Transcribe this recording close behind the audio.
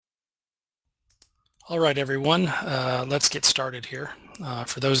All right, everyone, let's get started here.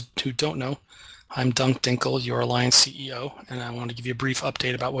 For those who don't know, I'm Dunk Dinkle, your Alliance CEO, and I want to give you a brief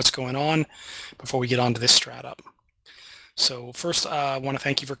update about what's going on before we get on to this strat up. So first, I want to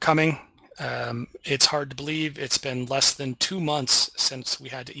thank you for coming. It's hard to believe it's been less than 2 months since we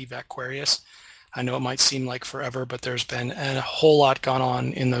had to evac Quarius. I know it might seem like forever, but there's been a whole lot gone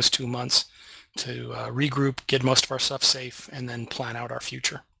on in those 2 months to regroup, get most of our stuff safe, and then plan out our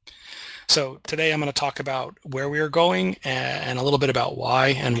future. So today I'm going to talk about where we are going and a little bit about why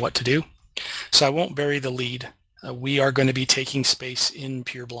and what to do. So I won't bury the lead. We are going to be taking space in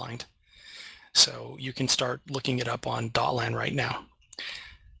Pureblind. So you can start looking it up on Dotlan right now.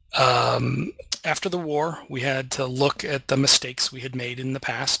 After the war, we had to look at the mistakes we had made in the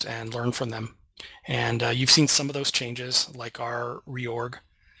past and learn from them. And you've seen some of those changes, like our reorg.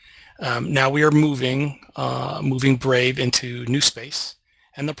 Now we are moving Brave into new space.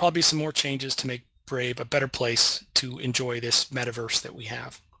 And there'll probably be some more changes to make Brave a better place to enjoy this metaverse that we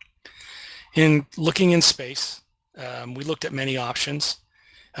have. In looking in space, we looked at many options.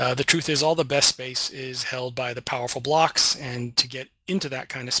 The truth is all the best space is held by the powerful blocks, and to get into that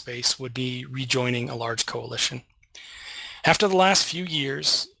kind of space would be rejoining a large coalition. After the last few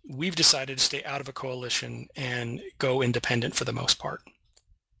years, we've decided to stay out of a coalition and go independent for the most part.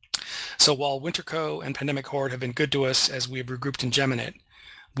 So while Winterco and Pandemic Horde have been good to us as we have regrouped in Geminate,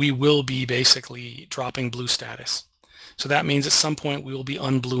 we will be basically dropping blue status. So that means at some point we will be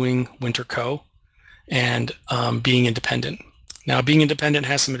unbluing Winterco and being independent. Now, being independent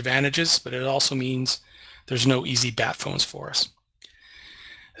has some advantages, but it also means there's no easy bat phones for us.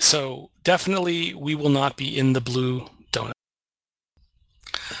 So definitely we will not be in the blue donut.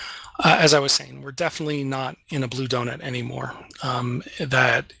 As I was saying, we're definitely not in a blue donut anymore.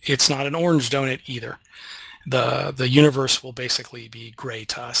 That it's not an orange donut either. The universe will basically be gray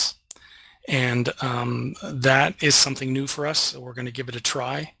to us. And that is something new for us. So we're going to give it a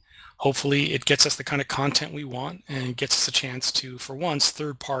try. Hopefully it gets us the kind of content we want and gets us a chance to, for once,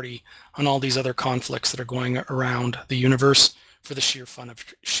 third party on all these other conflicts that are going around the universe for the sheer fun of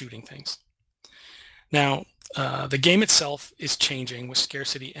shooting things. Now, the game itself is changing with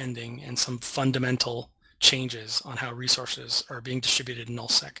scarcity ending and some fundamental changes on how resources are being distributed in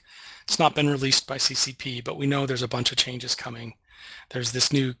nullsec. It's not been released by CCP, but we know there's a bunch of changes coming. There's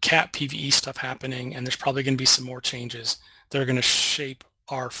this new cat PvE stuff happening, and there's probably going to be some more changes that are going to shape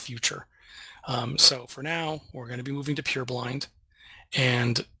our future. So for now, we're going to be moving to Pureblind,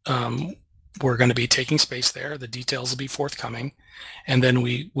 and we're going to be taking space there. The details will be forthcoming, and then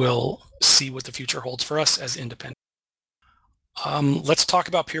we will see what the future holds for us as independent. Let's talk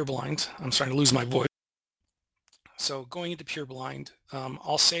about Pureblind. I'm starting to lose my voice. So going into Pureblind,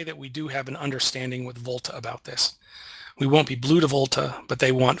 I'll say that we do have an understanding with Volta about this. We won't be blue to Volta, but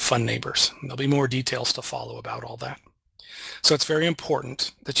they want fun neighbors. There'll be more details to follow about all that. So it's very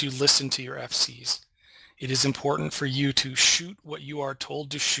important that you listen to your FCs. It is important for you to shoot what you are told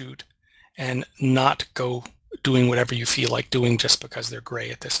to shoot and not go doing whatever you feel like doing just because they're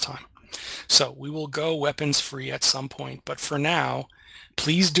gray at this time. So we will go weapons free at some point, but for now,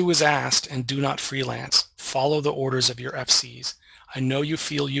 please do as asked and do not freelance. Follow the orders of your FCs. I know you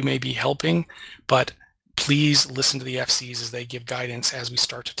feel you may be helping, but please listen to the FCs as they give guidance as we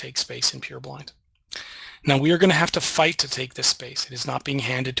start to take space in Pureblind. Now we are going to have to fight to take this space. It is not being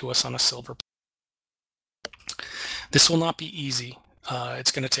handed to us on a silver plate. This will not be easy.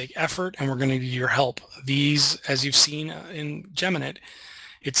 It's going to take effort, and we're going to need your help. These, as you've seen in Geminate,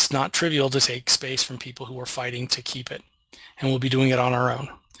 it's not trivial to take space from people who are fighting to keep it, and we'll be doing it on our own.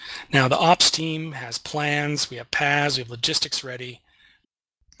 Now the ops team has plans, we have paths, we have logistics ready.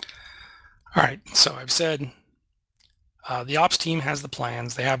 All right, so I've said the ops team has the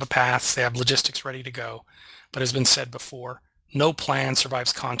plans, they have the paths, they have logistics ready to go, but as been said before, no plan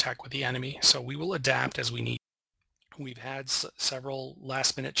survives contact with the enemy, so we will adapt as we need. We've had several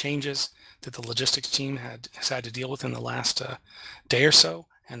last-minute changes that the logistics team has had to deal with in the last day or so,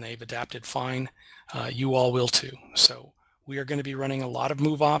 and they've adapted fine. You all will too. So we are going to be running a lot of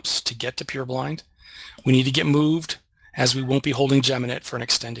move ops to get to Pureblind. We need to get moved as we won't be holding Geminate for an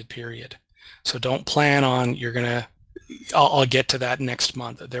extended period. So don't plan on I'll get to that next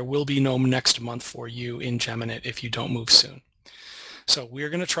month. There will be no next month for you in Geminate if you don't move soon. So we're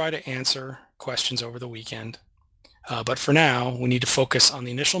going to try to answer questions over the weekend. But for now, we need to focus on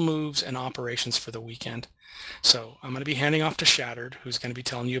the initial moves and operations for the weekend. So I'm going to be handing off to Shattered, who's going to be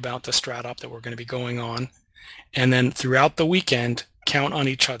telling you about the strat up that we're going to be going on. And then throughout the weekend, count on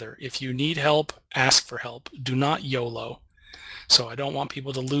each other. If you need help, ask for help. Do not YOLO. So I don't want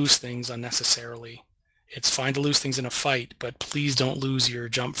people to lose things unnecessarily It's fine to lose things in a fight, but please don't lose your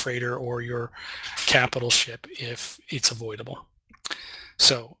jump freighter or your capital ship if it's avoidable.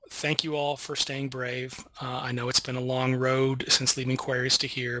 So thank you all for staying brave. I know it's been a long road since leaving Quarius to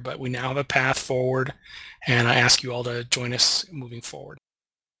here, but we now have a path forward, and I ask you all to join us moving forward.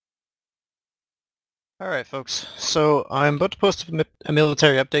 All right, folks. So I'm about to post a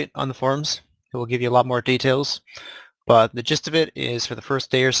military update on the forums. It will give you a lot more details. But the gist of it is for the first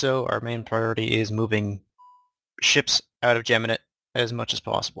day or so, our main priority is moving ships out of Geminate as much as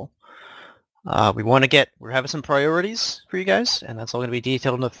possible. We're having some priorities for you guys, and that's all going to be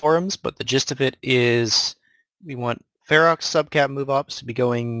detailed in the forums, but the gist of it is we want Ferox subcap move-ops to be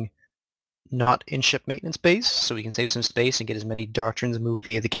going not in ship maintenance base, so we can save some space and get as many doctrines moved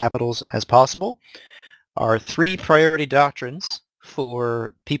via the capitals as possible. Our 3 priority doctrines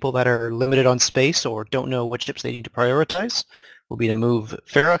for people that are limited on space or don't know what ships they need to prioritize will be to move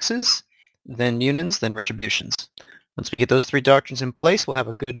Feroxes, then Munins, then Retributions. Once we get those 3 doctrines in place, we'll have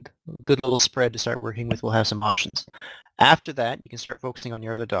a good little spread to start working with. We'll have some options. After that, you can start focusing on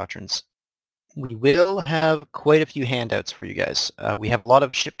your other doctrines. We will have quite a few handouts for you guys. We have a lot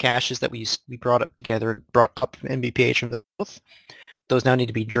of ship caches that we brought up from NBPH from the both. Those now need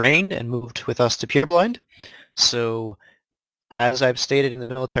to be drained and moved with us to Pureblind. So, as I've stated in the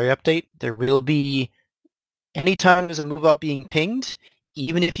military update, there will be, anytime there's a move up being pinged,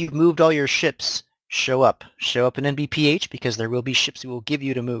 even if you've moved all your ships, show up. Show up in NBPH because there will be ships we will give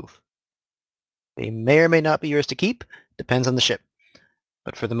you to move. They may or may not be yours to keep, depends on the ship.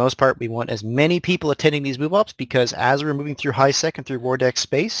 But for the most part, we want as many people attending these move-ups because as we're moving through high-sec and through Wardeck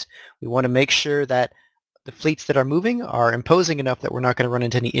space, we want to make sure that the fleets that are moving are imposing enough that we're not going to run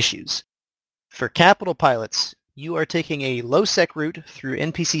into any issues. For capital pilots, you are taking a low-sec route through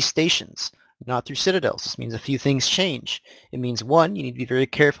NPC stations, not through citadels. This means a few things change. It means, 1, you need to be very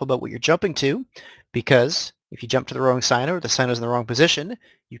careful about what you're jumping to, because if you jump to the wrong sino or the sino's in the wrong position,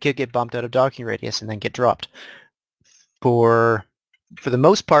 you could get bumped out of docking radius and then get dropped. For the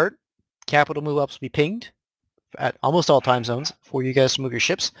most part, capital move-ups will be pinged at almost all time zones for you guys to move your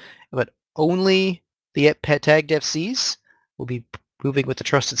ships, but only the tagged FCs will be moving with the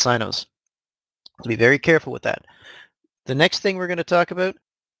trusted sinos. So be very careful with that. The next thing we're going to talk about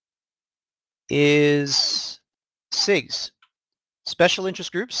is SIGs. Special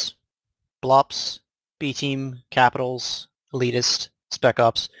interest groups, BLOPs, B-Team, Capitals, Elitist, Spec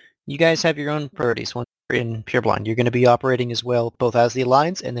Ops. You guys have your own priorities. Once you're in Pureblind, you're going to be operating as well, both as the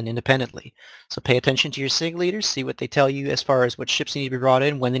Alliance and then independently. So pay attention to your SIG leaders, see what they tell you as far as what ships need to be brought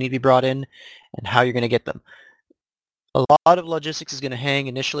in, when they need to be brought in, and how you're going to get them. A lot of logistics is going to hang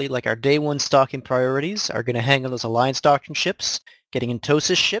initially, like our day 1 stocking priorities are going to hang on those Alliance doctrine ships, getting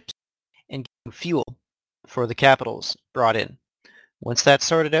Entosis ships, and getting fuel for the capitals brought in. Once that's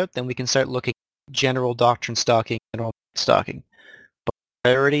sorted out, then we can start looking at general doctrine stocking and all stocking. But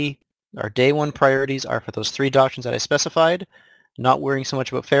our day 1 priorities are for those 3 doctrines that I specified. Not worrying so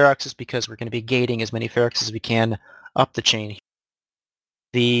much about Feroxes because we're going to be gating as many Feroxes as we can up the chain.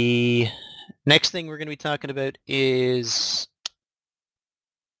 The next thing we're going to be talking about is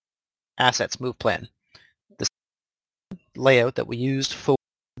assets move plan. The layout that we used for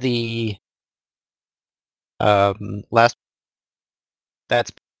the last,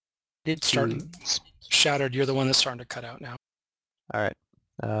 that's Shattered, you're the one that's starting to cut out now. All right.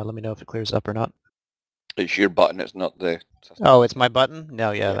 Let me know if it clears up or not. It's your button, it's not the... Oh, it's my button?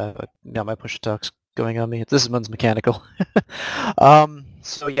 No, yeah. Now my push-to-talk's going on me. This one's mechanical.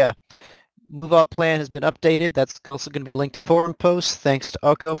 So yeah, move-out plan has been updated. That's also going to be linked to forum posts. Thanks to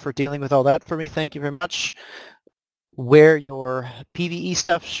Oko for dealing with all that for me. Thank you very much. Where your PvE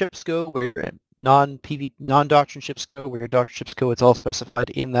stuff ships go, where your non-doctrine ships go, where your doctrine ships go, it's all specified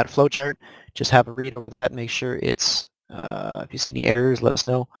in that flowchart. Just have a read over that. Make sure it's, if you see any errors, let us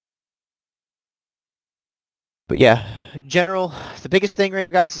know. But yeah, in general, the biggest thing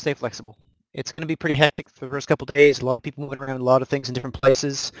right now is to stay flexible. It's going to be pretty hectic for the first couple of days. A lot of people moving around, a lot of things in different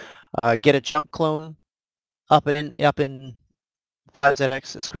places. Get a jump clone up in 5ZX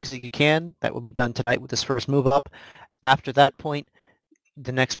as quick as you can. That will be done tonight with this first move up. After that point,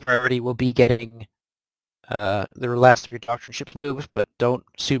 the next priority will be getting the last of your doctrine ships moved, but don't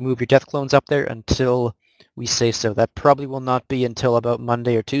move your death clones up there until we say so. That probably will not be until about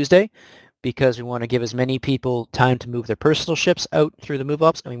Monday or Tuesday, because we want to give as many people time to move their personal ships out through the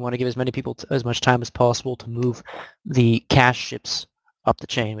move-ups, and we want to give as many people as much time as possible to move the cash ships up the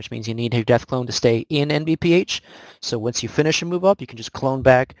chain, which means you need your death clone to stay in NBPH. So once you finish a move-up, you can just clone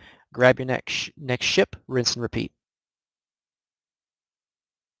back, grab your next ship, rinse and repeat.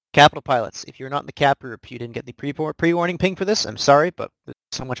 Capital pilots, if you're not in the cap group, you didn't get the pre-warning ping for this, I'm sorry, but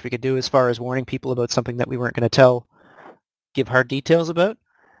so much we could do as far as warning people about something that we weren't going to give hard details about.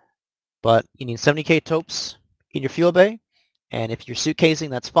 But you need 70k topes in your fuel bay, and if you're suitcasing,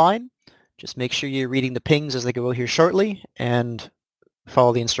 that's fine. Just make sure you're reading the pings as they go out here shortly, and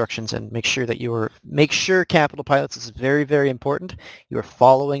follow the instructions, and make sure Capital Pilots is very, very important. You are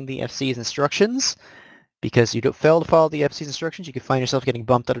following the FC's instructions, because you don't fail to follow the FC's instructions, you could find yourself getting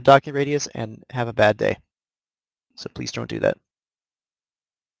bumped out of docking radius and have a bad day. So please don't do that.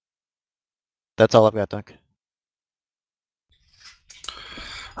 That's all I've got, Dunk.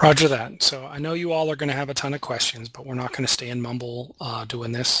 Roger that. So I know you all are going to have a ton of questions, but we're not going to stay and mumble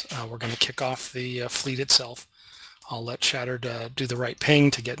doing this. We're going to kick off the fleet itself. I'll let Shatter do the right ping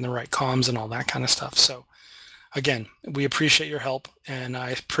to get in the right comms and all that kind of stuff. So again, we appreciate your help, and I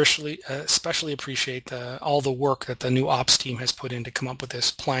especially appreciate all the work that the new ops team has put in to come up with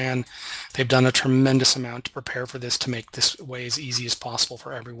this plan. They've done a tremendous amount to prepare for this, to make this way as easy as possible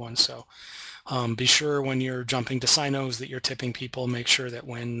for everyone. So be sure when you're jumping to sinos that you're tipping people. Make sure that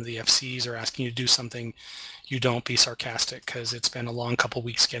when the FCs are asking you to do something, you don't be sarcastic, because it's been a long couple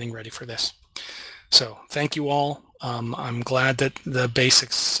weeks getting ready for this. So thank you all. I'm glad that the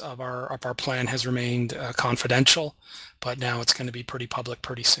basics of our plan has remained confidential, but now it's going to be pretty public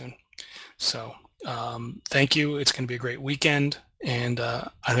pretty soon. So thank you. It's going to be a great weekend, and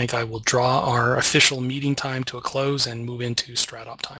I think I will draw our official meeting time to a close and move into StratOp time.